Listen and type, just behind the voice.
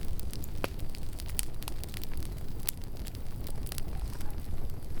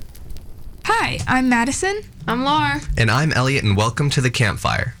Hi, I'm Madison. I'm Lore. And I'm Eliot, and welcome to the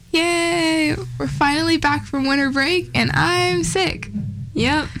campfire. Yay! We're finally back from winter break, and I'm sick.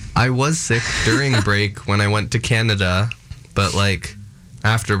 Yep. I was sick during break when I went to Canada, but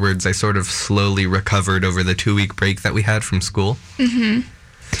afterwards I sort of slowly recovered over the 2-week break that we had from school. Mm-hmm.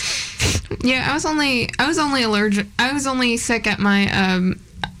 Yeah, I was only sick at my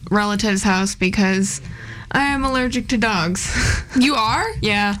relative's house because I am allergic to dogs. You are?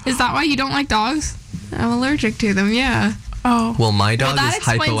 Yeah. Is that why you don't like dogs? I'm allergic to them, yeah. Oh. Well, my dog that is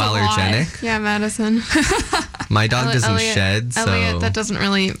explains a lot. hypoallergenic. Yeah, Madison. My dog doesn't Eliot, shed, so... Eliot, that doesn't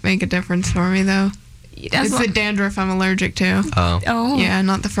really make a difference for me, though. That's It's the dandruff I'm allergic to. Oh. Yeah,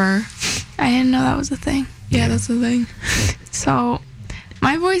 not the fur. I didn't know that was a thing. Yeah, that's the thing. So,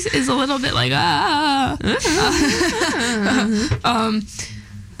 my voice is a little bit like,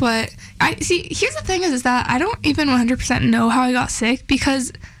 but here's the thing is that I don't even 100% know how I got sick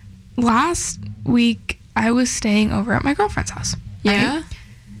because last week I was staying over at my girlfriend's house. Yeah? Right?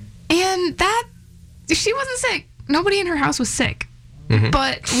 And she wasn't sick. Nobody in her house was sick. Mhm.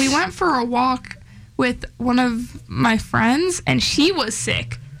 But we went for a walk with one of my friends and she was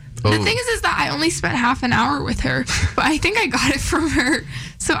sick. The Oh. thing is that I only spent half an hour with her, but I think I got it from her.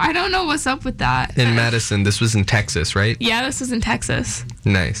 So I don't know what's up with that. In Madison, this was in Texas, right? Yeah, this was in Texas.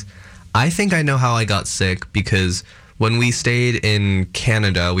 Nice. I think I know how I got sick because when we stayed in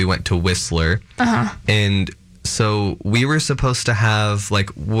Canada, we went to Whistler. Uh-huh. And so we were supposed to have,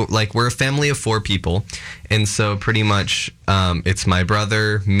 we're a family of 4 people. And so pretty much it's my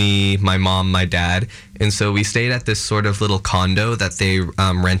brother, me, my mom, my dad. And so we stayed at this sort of little condo that they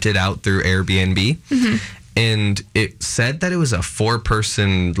rented out through Airbnb. Mm-hmm. And it said that it was a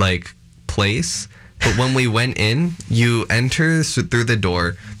 4-person, place. But when we went in, you enter through the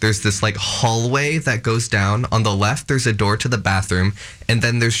door. There's this hallway that goes down. On the left, there's a door to the bathroom. And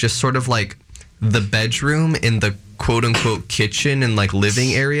then there's just sort of the bedroom in the quote-unquote kitchen and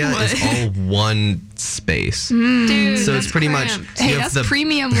living area is all one space. Dude, So that's it's pretty cramped. much Hey, that's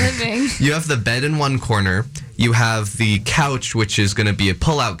premium living. you have the bed in one corner. You have the couch, which is going to be a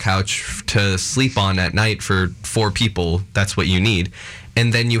pull-out couch to sleep on at night for 4 people. That's what you need.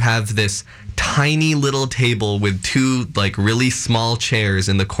 And then you have this tiny little table with 2 really small chairs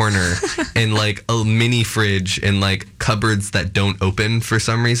in the corner and a mini fridge and cupboards that don't open for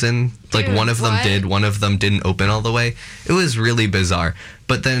some reason. Dude, one of them what? did, one of them didn't open all the way. It was really bizarre.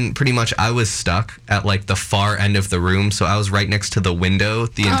 But then pretty much I was stuck at the far end of the room, so I was right next to the window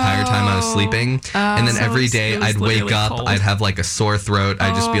the entire time I was sleeping. And then So every day it was I'd wake literally up, cold. I'd have a sore throat.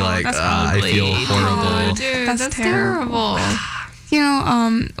 I'd just be that's I feel ugly. horrible. Oh, dude, that's terrible. You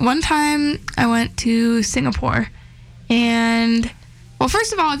know, one time I went to Singapore, and well,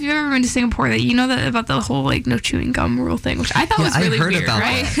 first of all, if you've ever been to Singapore, that you know that about the whole no chewing gum rule thing, which I thought was I really heard weird, about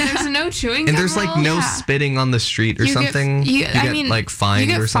right? that. There's no chewing And gum there's rule? no Yeah. spitting on the street or You get- something. you- You I get mean, fined you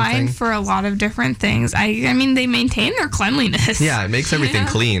get or something. fined for a lot of different things. I mean, they maintain their cleanliness. Yeah, it makes everything Yeah.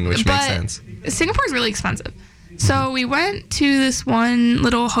 clean, which makes But sense. Singapore is really expensive. So we went to this one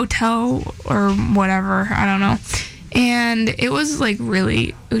little hotel or whatever, I don't know. And it was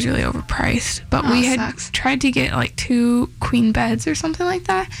really overpriced. But Oh, we had sucks. tried to get 2 queen beds or something like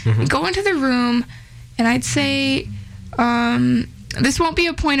that. We go into the room, and I'd say this won't be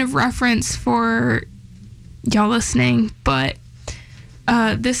a point of reference for y'all listening, but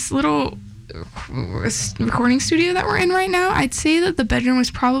this little recording studio that we're in right now, I'd say that the bedroom was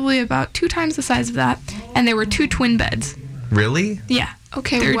probably about 2 times the size of that, and there were 2 twin beds. Really? Yeah.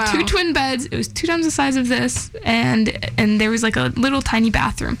 Okay, There were wow. 2 twin beds. It was 2 times the size of this, and there was a little tiny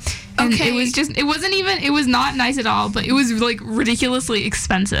bathroom. And Okay. it was not nice at all, but it was ridiculously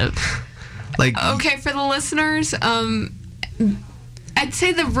expensive. Okay, for the listeners, I'd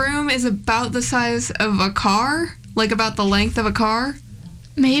say the room is about the size of a car, about the length of a car.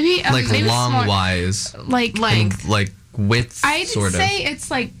 Maybe maybe long smaller. wise. Length. And, width, I'd sort of. say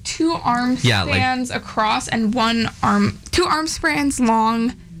it's 2 arm Yeah, spans across and 2 arm spans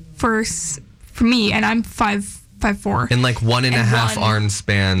long for me, and I'm 5'4". And 1.5 one- arm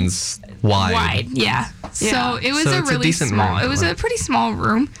spans wide. Yeah. So it was So a it's a really decent small. room. It was a pretty small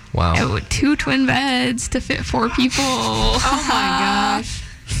room. Wow. With 2 twin beds to fit 4 people. Oh my gosh.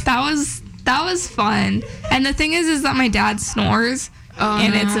 That was fun. And the thing is that my dad snores,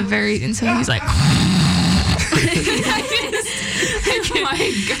 and it's and so he's like. Oh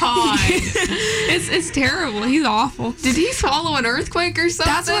my god. It's terrible. He's awful. Did he swallow an earthquake or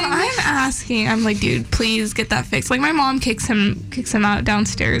something? That's what I'm asking. I'm like, dude, please get that fixed. My mom kicks him out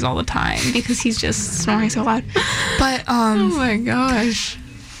downstairs all the time because he's just snoring so loud. But Oh my gosh.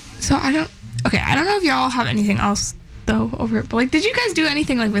 so I don't know if y'all have anything else though over. But like, did you guys do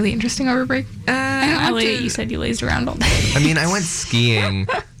anything like really interesting over break? I know, Eliot, you said you lazed around all day. I mean, I went skiing,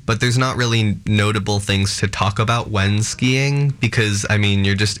 but there's not really notable things to talk about when skiing because, I mean,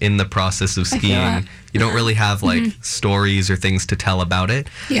 you're just in the process of skiing. You don't really have, like, stories or things to tell about it.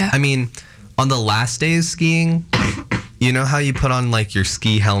 Yeah. I mean, on the last day of skiing, you know how you put on, like, your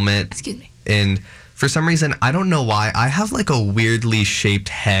ski helmet? Excuse me. And for some reason, I don't know why, I have, like, a weirdly shaped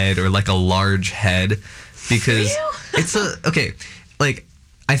head or, like, a large head because it's okay, like,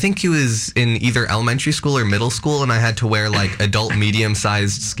 I think he was in either elementary school or middle school, and I had to wear, like, adult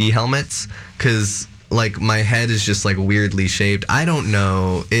medium-sized ski helmets, because, like, my head is just, like, weirdly shaped. I don't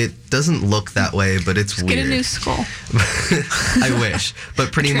know. It doesn't look that way, but it's weird. Get a new skull. I wish.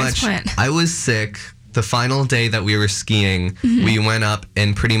 But pretty much, I was sick. The final day that we were skiing, we went up,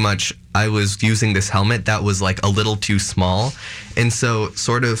 and pretty much I was using this helmet that was, like, a little too small, and so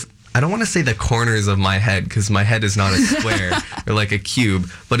sort of, I don't want to say the corners of my head because my head is not a square or like a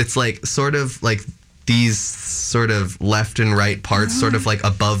cube, but it's like sort of like these sort of left and right parts, sort of like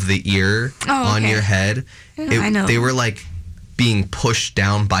above the ear on your head. I know. They were like being pushed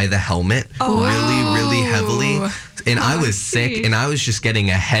down by the helmet really, really heavily. And I was sick and I was just getting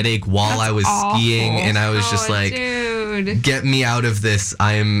a headache while I was skiing. And I was just like, dude, get me out of this.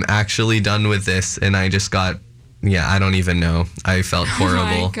 I'm actually done with this. And I just got... Yeah, I don't even know. I felt horrible.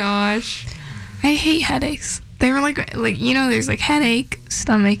 Oh my gosh. I hate headaches. They were like you know, there's like headache,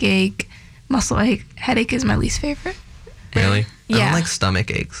 stomach ache, muscle ache. Headache is my least favorite. Really? Yeah. I don't like stomach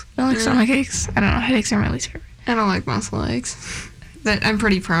aches. I don't like stomach aches. I don't know. Headaches are my least favorite. I don't like muscle aches. But I'm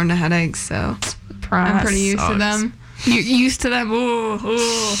pretty prone to headaches, so I'm pretty used to them. You're used to them. Ooh.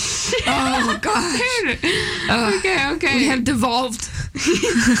 Oh, gosh. Okay. We have devolved.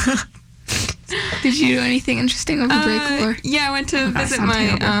 Did you do anything interesting over break, Lore? Yeah, I went to visit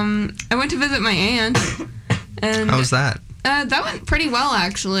my aunt. And How was that? That went pretty well,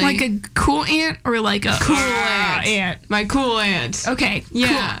 actually. Like a cool aunt or like a cool aunt? My cool aunt. Okay.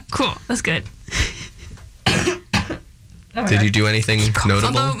 Yeah. Cool. That's good. Did you do anything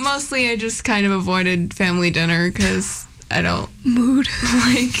notable? Although mostly I just kind of avoided family dinner because I don't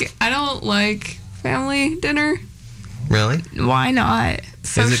like family dinner. Really? Why not?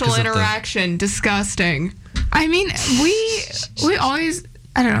 Social interaction, disgusting. I mean, we always,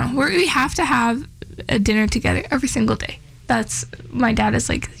 I don't know, we have to have a dinner together every single day. That's, my dad is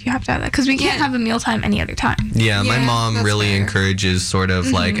like, you have to have that because we can't have a mealtime any other time. Yeah, my mom really encourages sort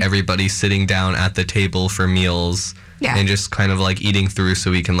of like everybody sitting down at the table for meals and just kind of like eating through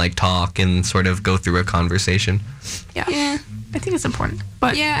so we can like talk and sort of go through a conversation. Yeah. I think it's important.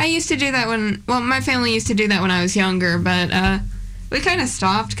 But yeah, I used to do that my family used to do that when I was younger, but we kind of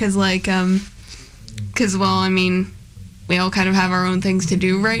stopped because I mean, we all kind of have our own things to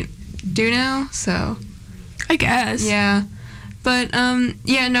do now, so. I guess. Yeah. But, no,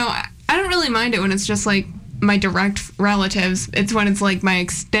 I don't really mind it when it's just, like, my direct relatives. It's when it's, like, my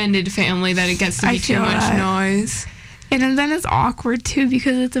extended family that it gets to be too much noise. And then it's awkward, too,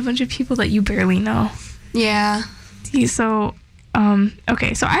 because it's a bunch of people that you barely know. Yeah. So,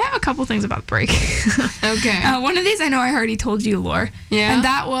 okay, so I have a couple things about break. Okay. One of these I know I already told you, Lore. Yeah. And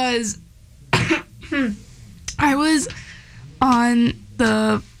that was, I was on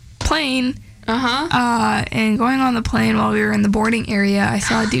the plane. And going on the plane while we were in the boarding area, I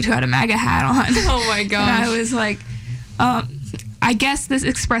saw a dude who had a MAGA hat on. Oh my gosh. And I was like, I guess this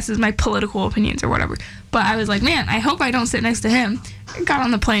expresses my political opinions or whatever. But I was like, man, I hope I don't sit next to him. I got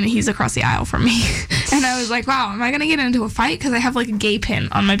on the plane and he's across the aisle from me. And I was like, wow, am I going to get into a fight? Because I have like a gay pin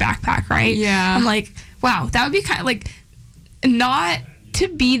on my backpack, right? Yeah. I'm like, wow, that would be kind of like, not to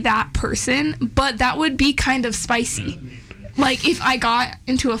be that person, but that would be kind of spicy. Like, if I got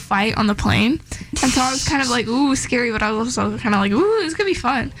into a fight on the plane. And so I was kind of like, ooh, scary, but I was also kind of like, ooh, this could be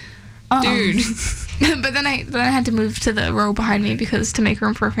fun. Dude. But then I had to move to the row behind me because to make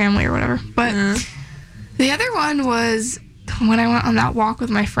room for a family or whatever. But the other one was when I went on that walk with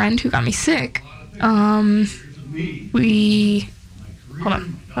my friend who got me sick. We... Hold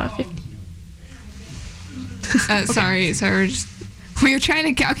on. 50. Sorry, we're just... We were trying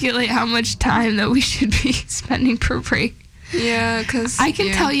to calculate how much time that we should be spending per break. Yeah, because... I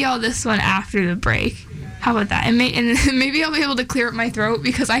can tell y'all this one after the break. How about that? And maybe I'll be able to clear up my throat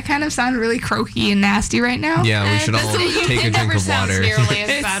because I kind of sound really croaky and nasty right now. Yeah, we should all take a drink of water. It never sounds nearly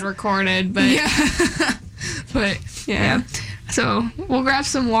as bad recorded, but... Yeah. But, yeah. So, we'll grab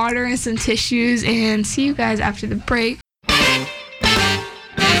some water and some tissues and see you guys after the break.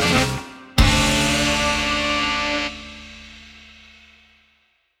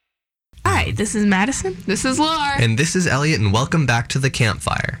 This is Madison. This is Lore. And this is Eliot, and welcome back to the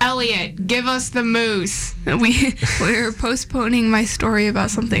campfire. Eliot, give us the moose. We're postponing my story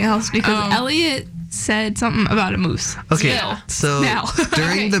about something else because Eliot said something about a moose. Okay, Yeah. so Now.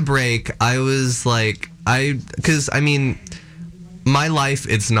 during the break, I was like, because I mean, my life,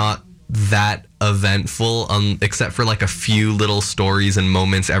 it's not that eventful, except for like a few little stories and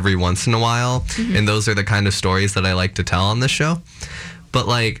moments every once in a while, and those are the kind of stories that I like to tell on this show. But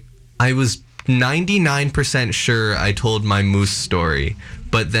like, I was 99% sure I told my moose story,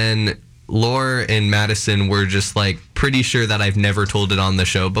 but then Lore and Madison were just like pretty sure that I've never told it on the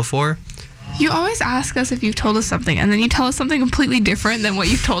show before. You always ask us if you've told us something, and then you tell us something completely different than what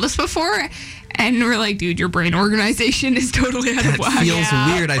you've told us before. And we're like, dude, your brain organization is totally out of That whack. feels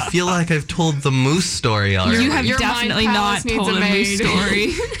weird. I feel like I've told the moose story already. You have Your definitely mind not palace needs told a a moose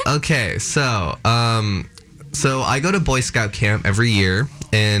maid. story. Okay, so I go to Boy Scout camp every year,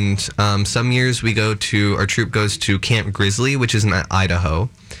 and some years our troop goes to Camp Grizzly, which is in Idaho,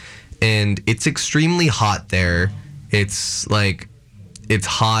 and it's extremely hot there. It's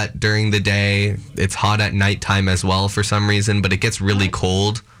hot during the day. It's hot at nighttime as well for some reason, but it gets really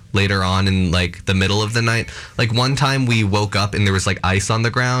cold later on in like the middle of the night. Like one time we woke up and there was like ice on the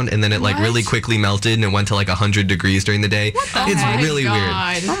ground, and then it like really quickly melted and it went to like 100 degrees during the day. It's really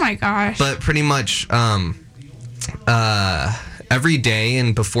weird. Oh my gosh. But pretty much every day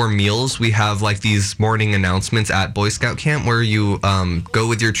and before meals, we have like these morning announcements at Boy Scout camp where you go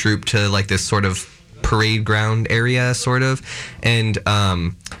with your troop to like this sort of parade ground area sort of, and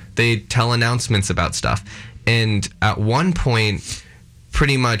they tell announcements about stuff. And at one point,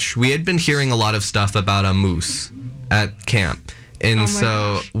 pretty much we had been hearing a lot of stuff about a moose at camp. And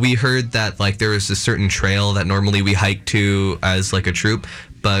so we heard that like there was a certain trail that normally we hike to as like a troop,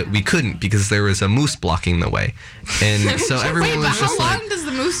 but we couldn't because there was a moose blocking the way. And so everyone was just how like, long does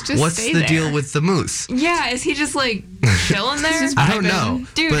the moose just what's stay the there? deal with the moose? Yeah, is he just like chilling there? I don't know.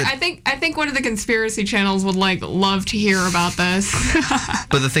 Dude, but, I think one of the conspiracy channels would like love to hear about this.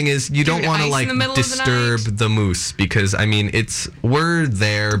 but the thing is, you don't want to ice like in the middle of the disturb the moose because I mean we're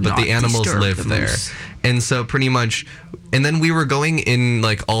there, but Not the animals disturb live the there. moose. And so pretty much, and then we were going in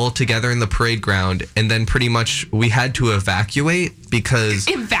like all together in the parade ground, and then pretty much we had to evacuate because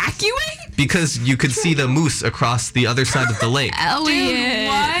you could see the moose across the other side of the lake. Elliot.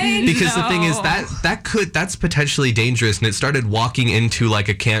 what? Because the thing is that's potentially dangerous, and it started walking into like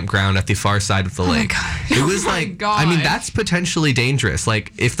a campground at the far side of the lake. gosh. It was my like, I mean, gosh. that's potentially dangerous.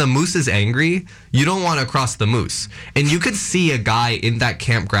 Like if the moose is angry, you don't want to cross the moose. And you could see a guy in that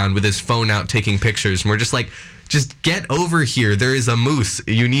campground with his phone out taking pictures, and we're just like, just get over here. There is a moose.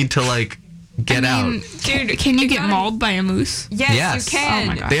 You need to like get out. Dude, Can you get gotta- mauled by a moose? Yes, you can. Oh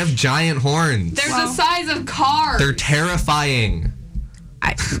my God. They have giant horns. They're the size of cars. They're terrifying.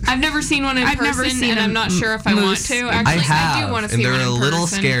 I've never seen one in I've person, never seen and a I'm not sure if I want moose. to. I Actually, have, I do want to and see they're one in a little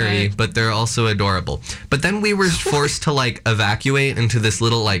person, scary, but- but they're also adorable. But then we were forced to like evacuate into this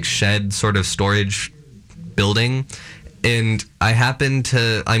little like shed sort of storage building, and I happened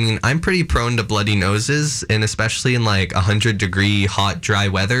to, I mean, I'm pretty prone to bloody noses, and especially in like 100-degree hot, dry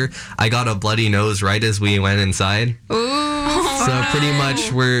weather, I got a bloody nose right as we went inside. So pretty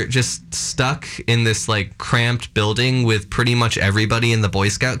much we're just stuck in this like cramped building with pretty much everybody in the Boy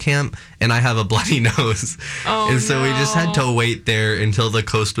Scout camp, and I have a bloody nose. And so we just had to wait there until the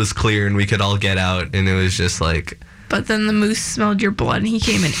coast was clear and we could all get out, and it was just like, But then the moose smelled your blood and he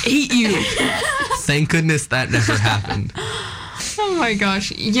came and ate you. thank goodness that never happened. Oh my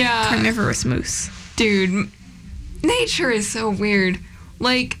gosh. Yeah. Carnivorous moose. Dude, nature is so weird.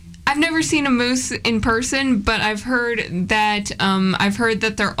 Like, I've never seen a moose in person, but I've heard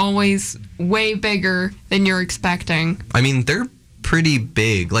that they're always way bigger than you're expecting. I mean, they're pretty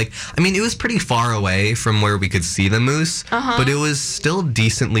big. Like, I mean, it was pretty far away from where we could see the moose, but it was still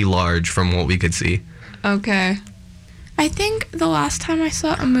decently large from what we could see. Okay. I think the last time I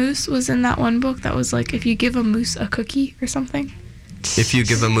saw a moose was in that one book that was like, if you give a moose a cookie or something. If you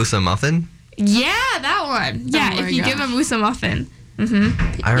give a moose a muffin, Yeah, that one. Yeah, my if you give a moose a muffin.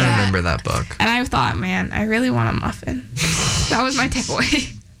 Mm-hmm. I remember that book. And I thought, man, I really want a muffin. That was my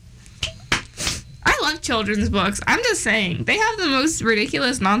takeaway. I love children's books. I'm just saying, they have the most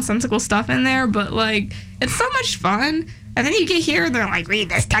ridiculous, nonsensical stuff in there, but like, it's so much fun. And then you get here and they're like, read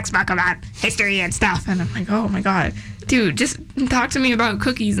this textbook about history and stuff. And I'm like, oh my God. Dude, just talk to me about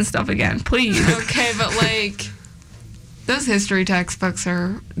cookies and stuff again, please. Okay, but like, those history textbooks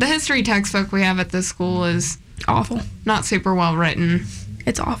are... The history textbook we have at this school is Awful. not super well written.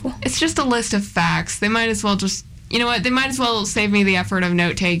 It's awful. It's just a list of facts. They might as well just... You know what? They might as well save me the effort of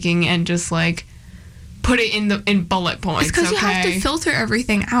note-taking and just, like, put it in bullet points. It's because you have to filter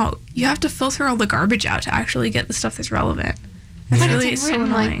everything out. You have to filter all the garbage out to actually get the stuff that's relevant. It's really it's so written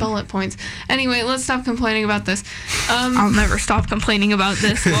annoying. like bullet points. Anyway, let's stop complaining about this. I'll never stop complaining about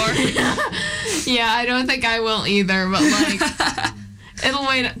this, Lore. Yeah, I don't think I will either, but like it'll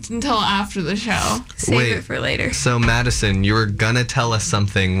wait until after the show. Save it for later. So Madison, you were gonna tell us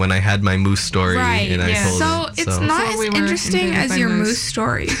something when I had my moose story, Right. and I Yeah. told So it. it's not So as we were interesting invaded as by your moose. moose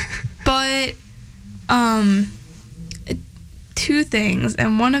story, but two things,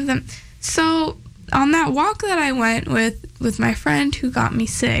 and one of them. So on that walk that I went with my friend who got me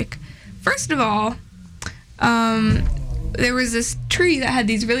sick, first of all, there was this tree that had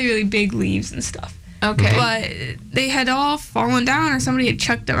these really, really big leaves and stuff. Okay. But they had all fallen down, or somebody had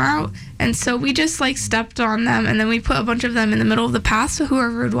chucked them out, and so we just like stepped on them, and then we put a bunch of them in the middle of the path, so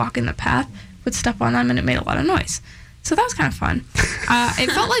whoever would walk in the path would step on them, and it made a lot of noise. So that was kind of fun.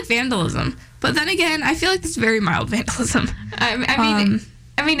 It felt like vandalism, but then again, I feel like it's very mild vandalism. I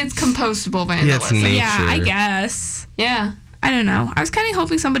mean, it's compostable vandalism. Yeah, it's nature. Yeah, I guess. Yeah. I don't know. I was kind of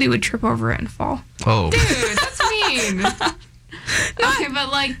hoping somebody would trip over it and fall. Oh. Dude, that's mean. Okay,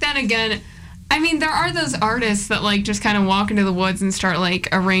 but like then again, I mean, there are those artists that like just kind of walk into the woods and start like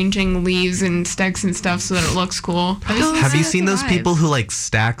arranging leaves and sticks and stuff so that it looks cool. Have you seen those alive. people who like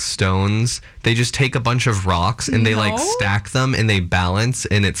stack stones? They just take a bunch of rocks and they like No. stack them and they balance,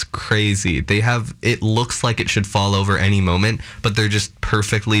 and it's crazy. It looks like it should fall over any moment, but they're just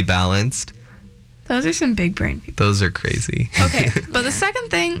perfectly balanced. Those are some big brain people. Those are crazy. Okay, but the second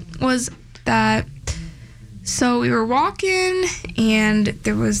thing was that, so we were walking, and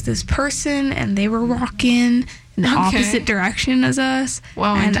there was this person, and they were walking in the opposite direction as us.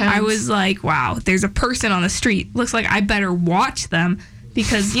 Wow, and intense. I was like, wow, there's a person on the street. Looks like I better watch them,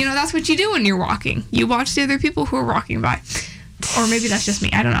 because, you know, that's what you do when you're walking. You watch the other people who are walking by. Or maybe that's just me.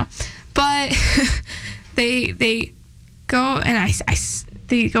 I don't know. But they go, and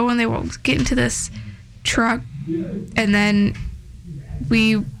they go and they will get into this truck, and then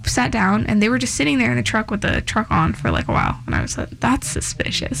we sat down, and they were just sitting there in the truck with the truck on for like a while, and I was like, that's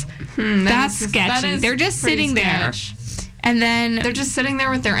suspicious. That's sketchy. They're just sitting there, and then They're just sitting there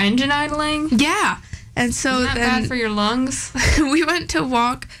with their engine idling. yeah, and so Isn't that then bad for your lungs? we went to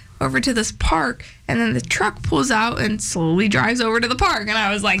walk over to this park, and then the truck pulls out and slowly drives over to the park, and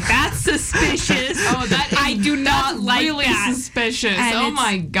I was like, that's suspicious. Oh, that is, I do not like really that. suspicious. And Oh it's-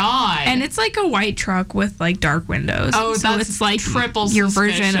 my god. And it's like a white truck with like dark windows. Oh, so that's it's like triple your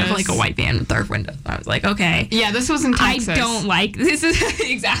version of suspicious. like a white van with dark windows. I was like, okay. yeah, this was in Texas. I don't like this. Is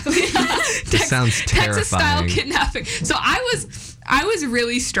exactly This sounds Texas style terrifying. kidnapping. So I was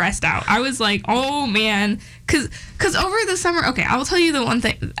really stressed out. I was like, oh man, because over the summer. Okay, I will tell you the one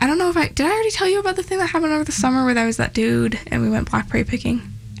thing. I don't know if did I already tell you about the thing that happened over the summer where there was that dude and we went blackberry picking.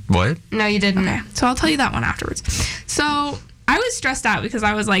 What? No, you didn't. Okay, so I'll tell you that one afterwards. So I was stressed out because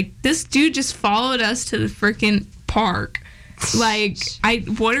I was like, this dude just followed us to the freaking park. Like,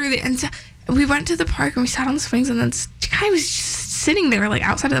 what are they? And so we went to the park and we sat on the swings, and then this guy was just sitting there, like,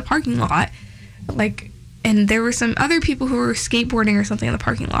 outside of the parking lot. Like, and there were some other people who were skateboarding or something in the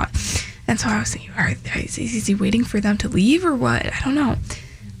parking lot. And so I was thinking, all right, is he waiting for them to leave or what? I don't know.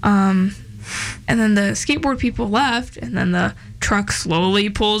 And then the skateboard people left, and then the truck slowly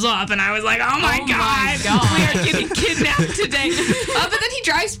pulls up, and I was like, oh my god, we are getting kidnapped today. But then he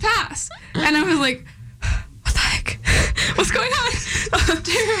drives past, and I was like, what the heck? What's going on?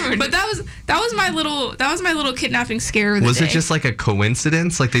 Dude. But that was my little kidnapping scare of the Was day. it just like a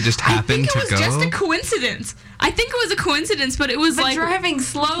coincidence? Like they just happened to go? I think it was just a coincidence. I think it was a coincidence, but it was But like driving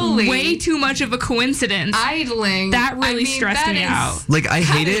slowly, way too much of a coincidence. idling. That really stressed that me is- out. Like I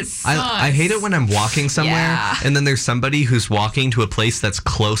hate it. is I hate it when I'm walking somewhere Yeah. and then there's somebody who's walking to a place that's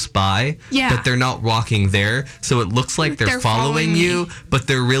close by, Yeah. but they're not walking there, so it looks like they're following you, but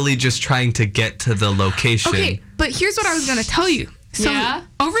they're really just trying to get to the location. Okay, but here's what I was gonna tell you. So Yeah?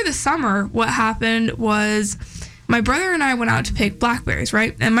 over the summer, what happened was my brother and I went out to pick blackberries,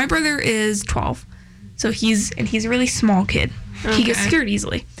 right? And my brother is 12, so he's a really small kid. He gets Okay. scared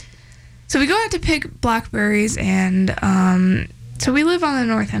easily. So we go out to pick blackberries, and so we live on the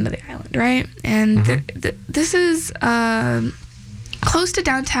north end of the island, right? And this is close to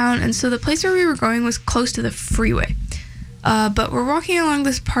downtown, and so the place where we were going was close to the freeway. But we're walking along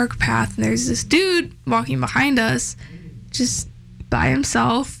this park path, and there's this dude walking behind us, just by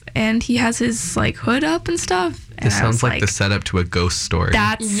himself, and he has his like hood up and stuff, This sounds like the setup to a ghost story.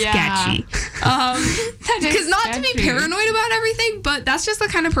 That's sketchy. Because not to be sketchy. paranoid about everything, but that's just the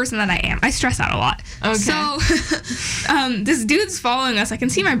kind of person that I am. I stress out a lot. Okay. So this dude's following us. I can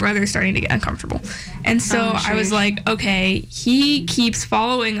see my brother starting to get uncomfortable. And so I was like, okay, he keeps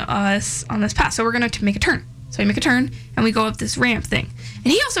following us on this path. So we're going to make a turn. So we make a turn and we go up this ramp thing.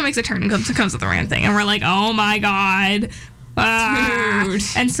 And he also makes a turn and comes up the ramp thing. And we're like, oh my God. Dude.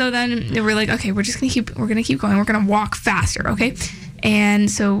 And so then we're like, okay, we're gonna keep going. We're gonna walk faster, okay? And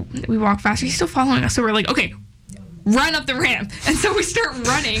so we walk faster. He's still following us. So we're like, okay, run up the ramp. And so we start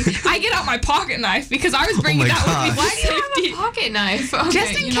running. I get out my pocket knife because I was bringing that with me. Why do you have a pocket knife? Okay,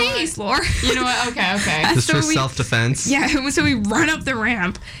 Just in case, Lore. You know what? Okay. Just for self-defense. Yeah, so we run up the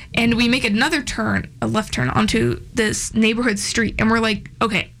ramp and we make another turn, a left turn onto this neighborhood street. And we're like,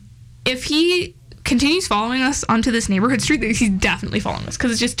 okay, if he continues following us onto this neighborhood street, he's definitely following us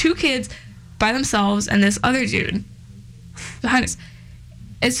because it's just two kids by themselves and this other dude behind us.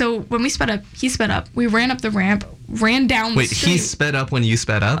 And so when we sped up, he sped up. We ran up the ramp, ran down the street. Wait, he sped up when you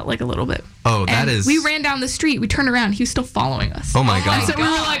sped up? Like a little bit. Oh, that is... We ran down the street. We turned around. He was still following us. Oh, my God. So we were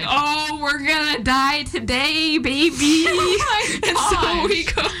like, oh, we're going to die today, baby. And so we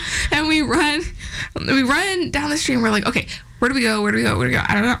go and we run down the street and we're like, okay, where do we go?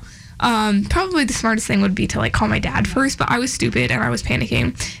 I don't know. Probably the smartest thing would be to like call my dad first, but I was stupid and I was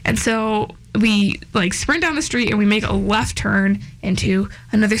panicking. And so we like sprint down the street and we make a left turn into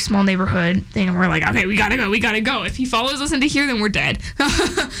another small neighborhood thing. And we're like, okay, we gotta go. If he follows us into here, then we're dead.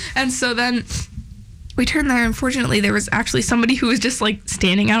 And so then we turned there. Unfortunately, there was actually somebody who was just like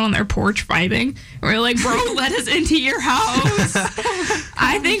standing out on their porch vibing. And we're like, bro, let us into your house.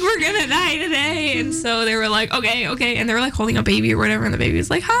 I think we're gonna die today. And so they were like, okay. And they were like holding a baby or whatever. And the baby was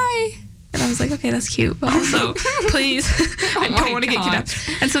like, hi. And I was like, okay, that's cute. But also, please, I don't want to get kidnapped.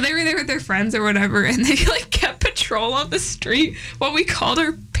 And so they were there with their friends or whatever. And they like kept patrol on the street while we called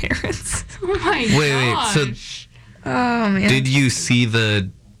our parents. Oh my gosh. Wait. So, oh, man. did you see the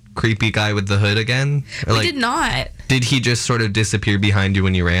creepy guy with the hood again? Or, We did not. Did he just sort of disappear behind you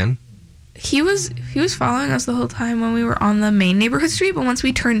when you ran? He was following us the whole time when we were on the main neighborhood street, but once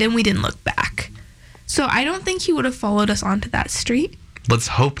we turned in, we didn't look back. So I don't think he would have followed us onto that street. Let's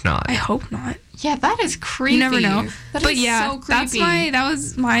hope not. I hope not. Yeah, that is creepy. You never know. That but is yeah, so creepy. that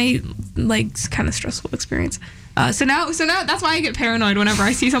was my like kind of stressful experience. So now that's why I get paranoid whenever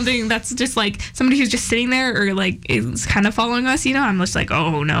I see something that's just like somebody who's just sitting there or like is kind of following us. You know, I'm just like,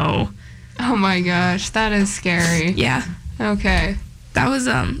 oh no. Oh my gosh, that is scary. Yeah. Okay. That was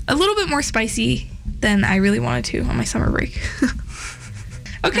a little bit more spicy than I really wanted to on my summer break.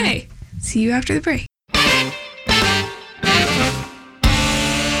 Okay. See you after the break.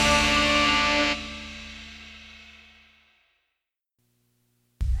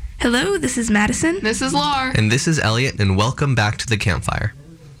 Hello, this is Madison. This is Lore. And this is Eliot, and welcome back to the campfire.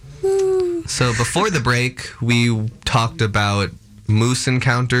 Woo. So before the break, we talked about moose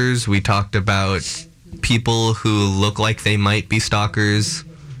encounters. We talked about people who look like they might be stalkers.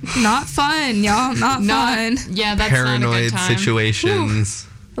 Not fun, y'all. Not fun. Yeah, that's Paranoid not a good time. situations.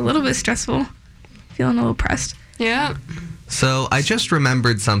 A little bit stressful. Feeling a little pressed. Yeah. So I just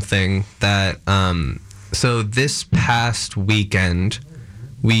remembered something that, so this past weekend,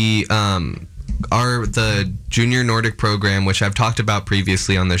 we, the Junior Nordic program, which I've talked about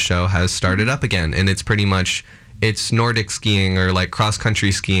previously on this show, has started up again. And it's pretty much, it's Nordic skiing or like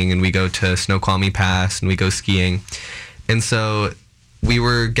cross-country skiing. And we go to Snoqualmie Pass and we go skiing. And so we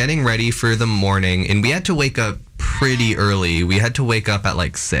were getting ready for the morning and we had to wake up pretty early. We had to wake up at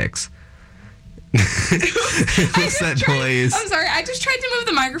like 6. What's that noise? I'm sorry. I just tried to move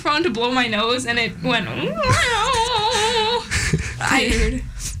the microphone to blow my nose, and it went.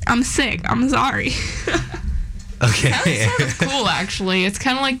 I'm sick. I'm sorry. Okay. That's sort of cool, actually. It's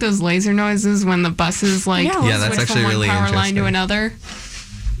kind of like those laser noises when the buses like Yeah, that's switch actually from one really power line to interesting. another.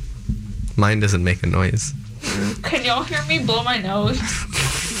 Mine doesn't make a noise. Can y'all hear me blow my nose?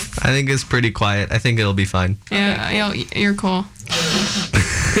 I think it's pretty quiet. I think it'll be fine. Yeah, you're cool.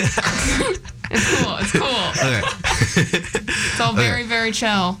 It's cool. Okay. It's all very, very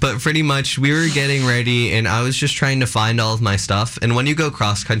chill. But pretty much we were getting ready and I was just trying to find all of my stuff. And when you go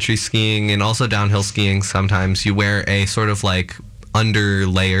cross-country skiing and also downhill skiing, sometimes you wear a sort of like under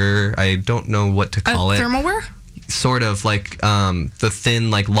layer. I don't know what to call it. Thermal wear? Sort of like the thin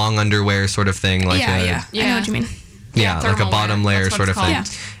like long underwear sort of thing. Like Yeah. I know what you mean. Yeah, like a thermal bottom wear. layer That's what sort of it's thing.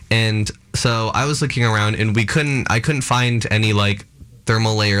 called. Yeah. And so I was looking around and I couldn't find any like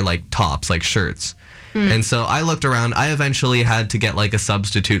thermal layer like tops, like shirts. And so I looked around. I eventually had to get like a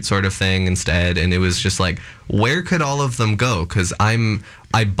substitute sort of thing instead. And it was just like, where could all of them go? Because I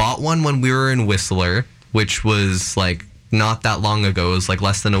bought one when we were in Whistler which was like not that long ago. It was like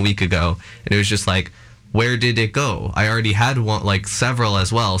less than a week ago. And it was just like, where did it go? I already had one, like several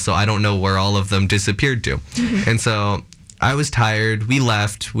as well, so I don't know where all of them disappeared to. And so I was tired. We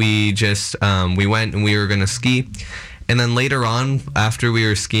left. We just, we went and we were going to ski. And then later on, after we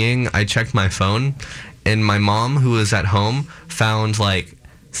were skiing, I checked my phone, and my mom, who was at home, found like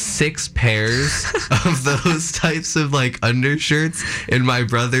 6 pairs of those types of like undershirts in my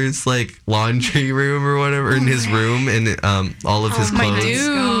brother's like laundry room or whatever, in his room, and all of his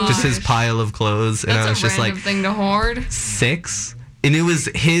clothes, just his pile of clothes. And That's I was a just random like, thing to hoard. 6? And it was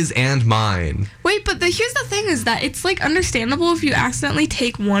his and mine. Wait, but here's the thing is that it's like understandable if you accidentally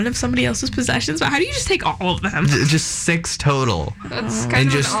take one of somebody else's possessions, but how do you just take all of them? Just 6 total. That's And kind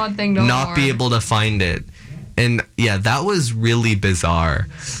of just an odd thing to not hoard. be able to find it. And yeah, that was really bizarre.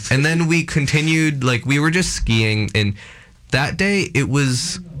 And then we continued, like we were just skiing, and that day it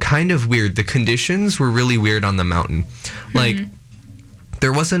was kind of weird. The conditions were really weird on the mountain. Like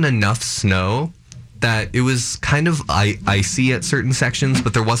there wasn't enough snow, that it was kind of icy at certain sections,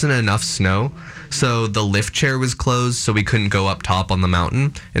 but there wasn't enough snow. So the lift chair was closed, so we couldn't go up top on the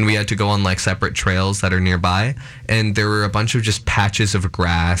mountain, and we had to go on like separate trails that are nearby. And there were a bunch of just patches of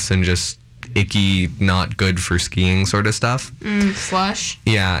grass and just icky, not good for skiing sort of stuff. Slush.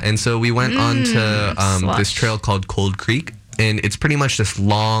 Yeah, and so we went on to this slush. trail called Cold Creek, and it's pretty much this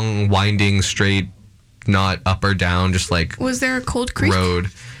long, winding, straight, not up or down, just like Was there a cold creek? road.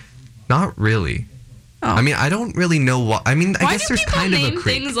 Not really. Oh. I mean, I don't really know what. I mean, I Why guess do there's people kind of a name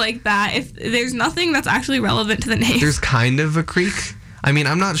creek. things like that if there's nothing that's actually relevant to the name? There's kind of a creek. I mean,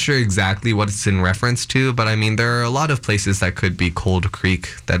 I'm not sure exactly what it's in reference to, but I mean, there are a lot of places that could be Cold Creek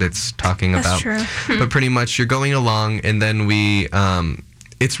that it's talking That's about. true. But pretty much you're going along, and then we,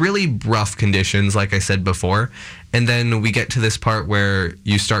 it's really rough conditions, like I said before. And then we get to this part where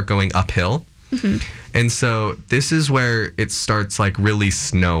you start going uphill. And so this is where it starts like really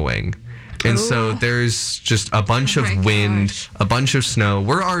snowing. And so there's just a bunch Oh my of wind, gosh. a bunch of snow.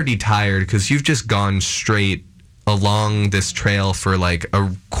 We're already tired because you've just gone straight along this trail for like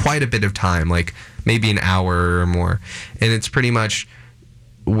quite a bit of time, like maybe an hour or more. And it's pretty much,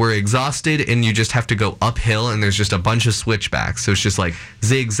 we're exhausted, and you just have to go uphill, and there's just a bunch of switchbacks. So it's just like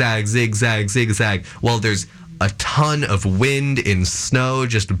zigzag, zigzag, zigzag. Well, there's a ton of wind and snow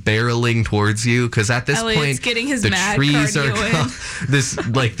just barreling towards you, because at this Elliot's point getting his the mad trees cardio are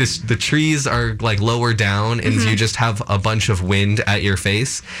the trees are like lower down, and you just have a bunch of wind at your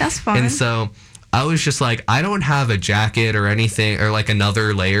face. That's fun. And so I was just like, I don't have a jacket or anything, or like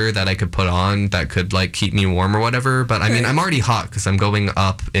another layer that I could put on that could like keep me warm or whatever. But I mean, Right. I'm already hot because I'm going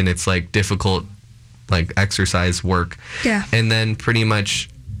up, and it's like difficult like exercise work. Yeah. And then pretty much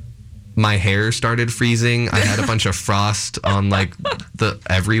my hair started freezing. I had a bunch of frost on like the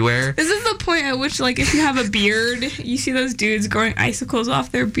everywhere. This is the point at which, like, if you have a beard, you see those dudes growing icicles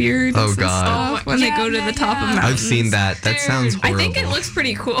off their beards Oh, and God. stuff when they go to the top of mountains. I've seen that. That Dude, sounds I horrible. think it looks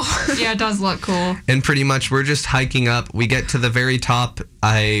pretty cool. Yeah, it does look cool. And pretty much we're just hiking up. We get to the very top.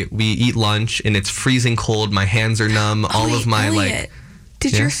 We eat lunch, and it's freezing cold. My hands are numb. All Wait, of my Elliot,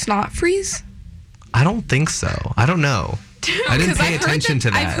 did Yeah? your snot freeze? I don't think so. I don't know. I didn't 'Cause pay I've heard attention to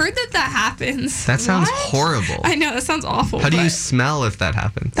that. I've heard that happens. That sounds What? horrible. I know, that sounds awful. How do you but smell if that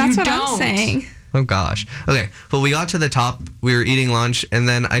happens? That's You what I'm don't. saying. Oh gosh. Okay. Well, we got to the top. We were eating lunch, and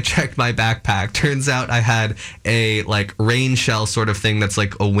then I checked my backpack. Turns out I had a like rain shell sort of thing that's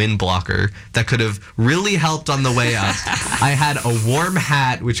like a wind blocker that could have really helped on the way up. I had a warm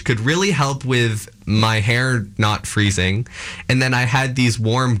hat which could really help with my hair not freezing, and then I had these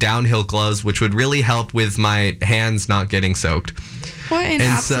warm downhill gloves which would really help with my hands not getting soaked. What an And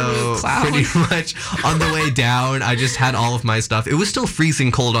absolute so clown. pretty much on the way down, I just had all of my stuff. It was still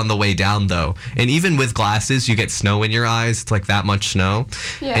freezing cold on the way down though. And even with glasses, you get snow in your eyes. It's like that much snow.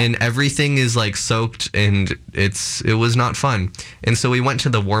 Yeah. And everything is like soaked, and it was not fun. And so we went to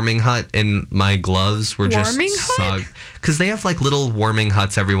the warming hut, and my gloves were just Warming hut? sogged. Because they have like little warming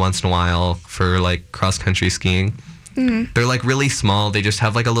huts every once in a while for like cross country skiing. They're like really small. They just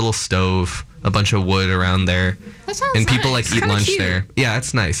have like a little stove, a bunch of wood around there. That sounds And people nice. like eat Kinda lunch cute. there. Yeah,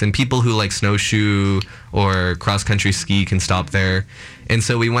 it's nice. And people who like snowshoe or cross country ski can stop there. And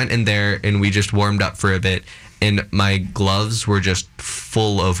so we went in there, and we just warmed up for a bit. And my gloves were just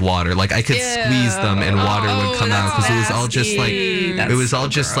full of water. Like I could squeeze them, and water would come out because it was all just like That's it was so all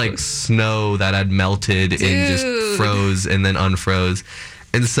just like gross. snow that had melted and just Dude. froze and then unfroze.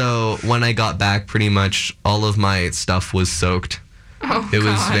 And so when I got back, pretty much all of my stuff was soaked. Oh, It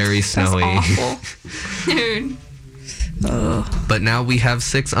was God. very That's snowy. awful. Dude. But now we have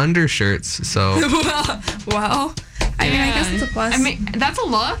 6 undershirts, so Well, I mean, I guess it's a plus. I mean, that's a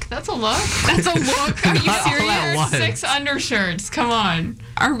look. That's a look. That's a look. Are you Not all at serious? once. 6 undershirts. Come on.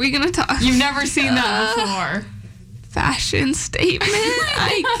 Are we gonna talk You've never seen that before. fashion statement?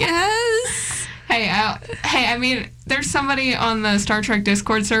 I guess. Hey, I mean, there's somebody on the Star Trek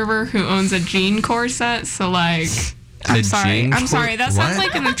Discord server who owns a jean corset, so like, I'm sorry. jean I'm sorry. That sounds what?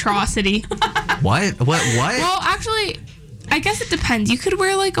 like an atrocity. What? Well, actually, I guess it depends. You could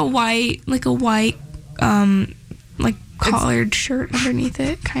wear like a white, like collared shirt underneath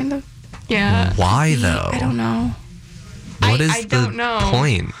it, kind of. yeah. Why though? I don't know. What is I the don't know.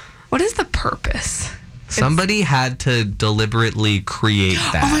 point? What is the purpose? Somebody had to deliberately create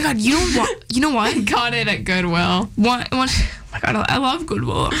that. Oh my god! You know what? Got it at Goodwill. One, oh my god, I love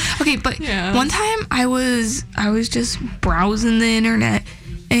Goodwill. Okay, but Yeah. one time I was just browsing the internet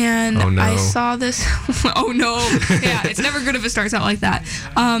and Oh, no. I saw this. Oh no! Yeah, it's never good if it starts out like that.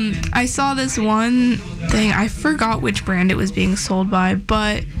 I saw this one thing. I forgot which brand it was being sold by,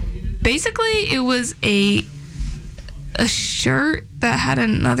 but basically it was a shirt that had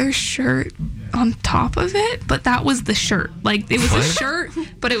another shirt on top of it, but that was the shirt. Like, it was What? a shirt,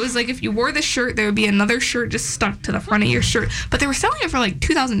 but it was like if you wore the shirt, there would be another shirt just stuck to the front of your shirt. But they were selling it for like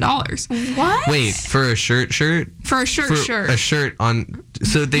 $2,000. What? Wait, for a shirt? For a shirt. A shirt on.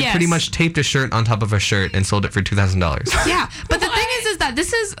 So they Yes. pretty much taped a shirt on top of a shirt and sold it for $2,000. Yeah, but the thing is that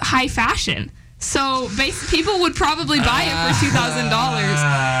this is high fashion. So people would probably buy it for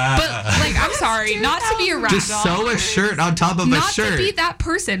 $2,000. But like, I'm sorry, not to be a rat. Just sew a shirt on top of a Not shirt. to be that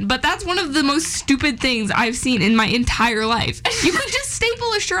person, but that's one of the most stupid things I've seen in my entire life. You could just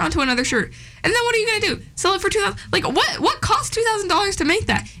staple a shirt onto another shirt, and then what are you gonna do? Sell it for $2,000? Like, what costs $2,000 to make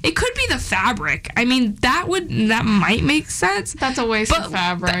that? It could be the fabric. I mean, that might make sense. That's a waste of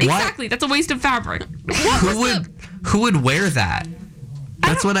fabric. Exactly, that's a waste of fabric. Who would wear that?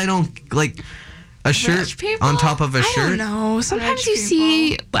 That's what I don't like. A shirt Rich people? on top of a I shirt. don't know. Sometimes Rich you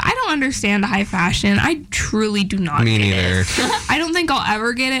see, but I don't understand high fashion. I truly do not. Me get neither. It. I don't think I'll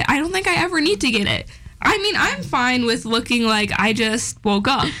ever get it. I don't think I ever need to get it. I mean, I'm fine with looking like I just woke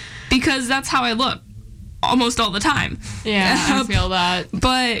up because that's how I look almost all the time. Yeah, I feel that.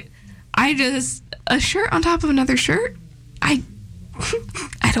 But a shirt on top of another shirt, I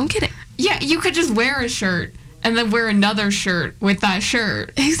don't get it. Yeah, you could just wear a shirt and then wear another shirt with that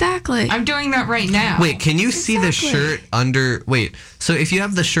shirt. Exactly. I'm doing that right now. Wait, can you see the shirt under? Wait, so if you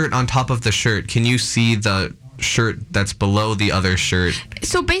have the shirt on top of the shirt, can you see the shirt that's below the other shirt?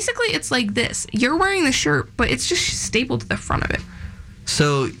 So basically, it's like this. You're wearing the shirt, but it's just stapled to the front of it.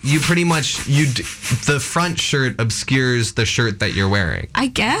 So you pretty much the front shirt obscures the shirt that you're wearing. I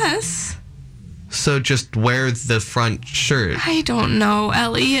guess. So just wear the front shirt. I don't know,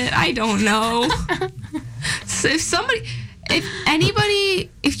 Eliot. I don't know. So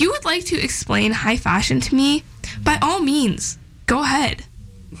if you would like to explain high fashion to me, by all means, go ahead.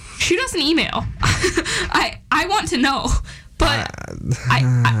 Shoot us an email. I want to know, but I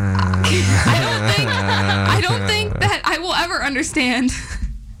don't think that I will ever understand.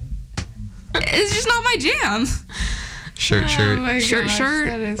 It's just not my jam. Shirt. Oh my Shirt, gosh, shirt.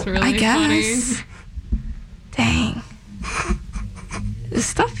 That is really I guess. funny. Dang. The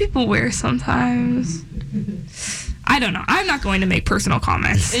stuff people wear sometimes. I don't know. I'm not going to make personal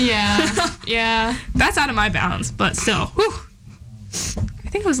comments. Yeah. That's out of my bounds, but still. Whew. I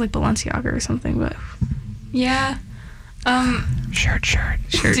think it was like Balenciaga or something, but Yeah. Shirt.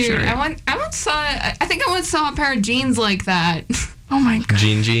 Dude, I think I once saw a pair of jeans like that. oh my god.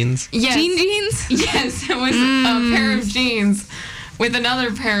 Jeans. Yes. Jeans? Yes, it was a pair of jeans with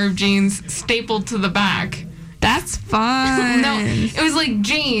another pair of jeans stapled to the back. That's fun. No, it was like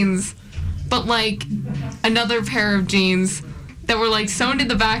jeans, but like another pair of jeans that were like sewn to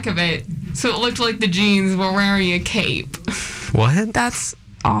the back of it, so it looked like the jeans were wearing a cape. What? That's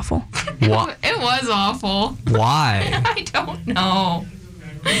awful. What? It was awful. Why? I don't know.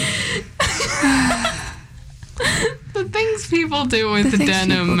 The things people do with The things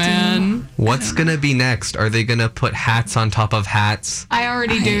denim, people man. What's gonna be next? Are they gonna put hats on top of hats? I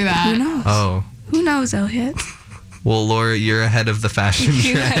already do that. Who knows? Oh. Who knows, Eliot? Well, Laura, you're ahead of the fashion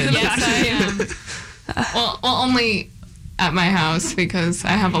You're ahead of trend. the Yes, I am. Well, only at my house because I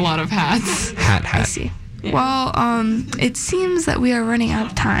have a lot of hats. Hat. I see. Yeah. Well, it seems that we are running out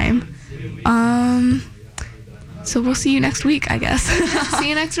of time. So we'll see you next week, I guess. See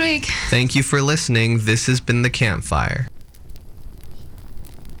you next week. Thank you for listening. This has been The Campfire.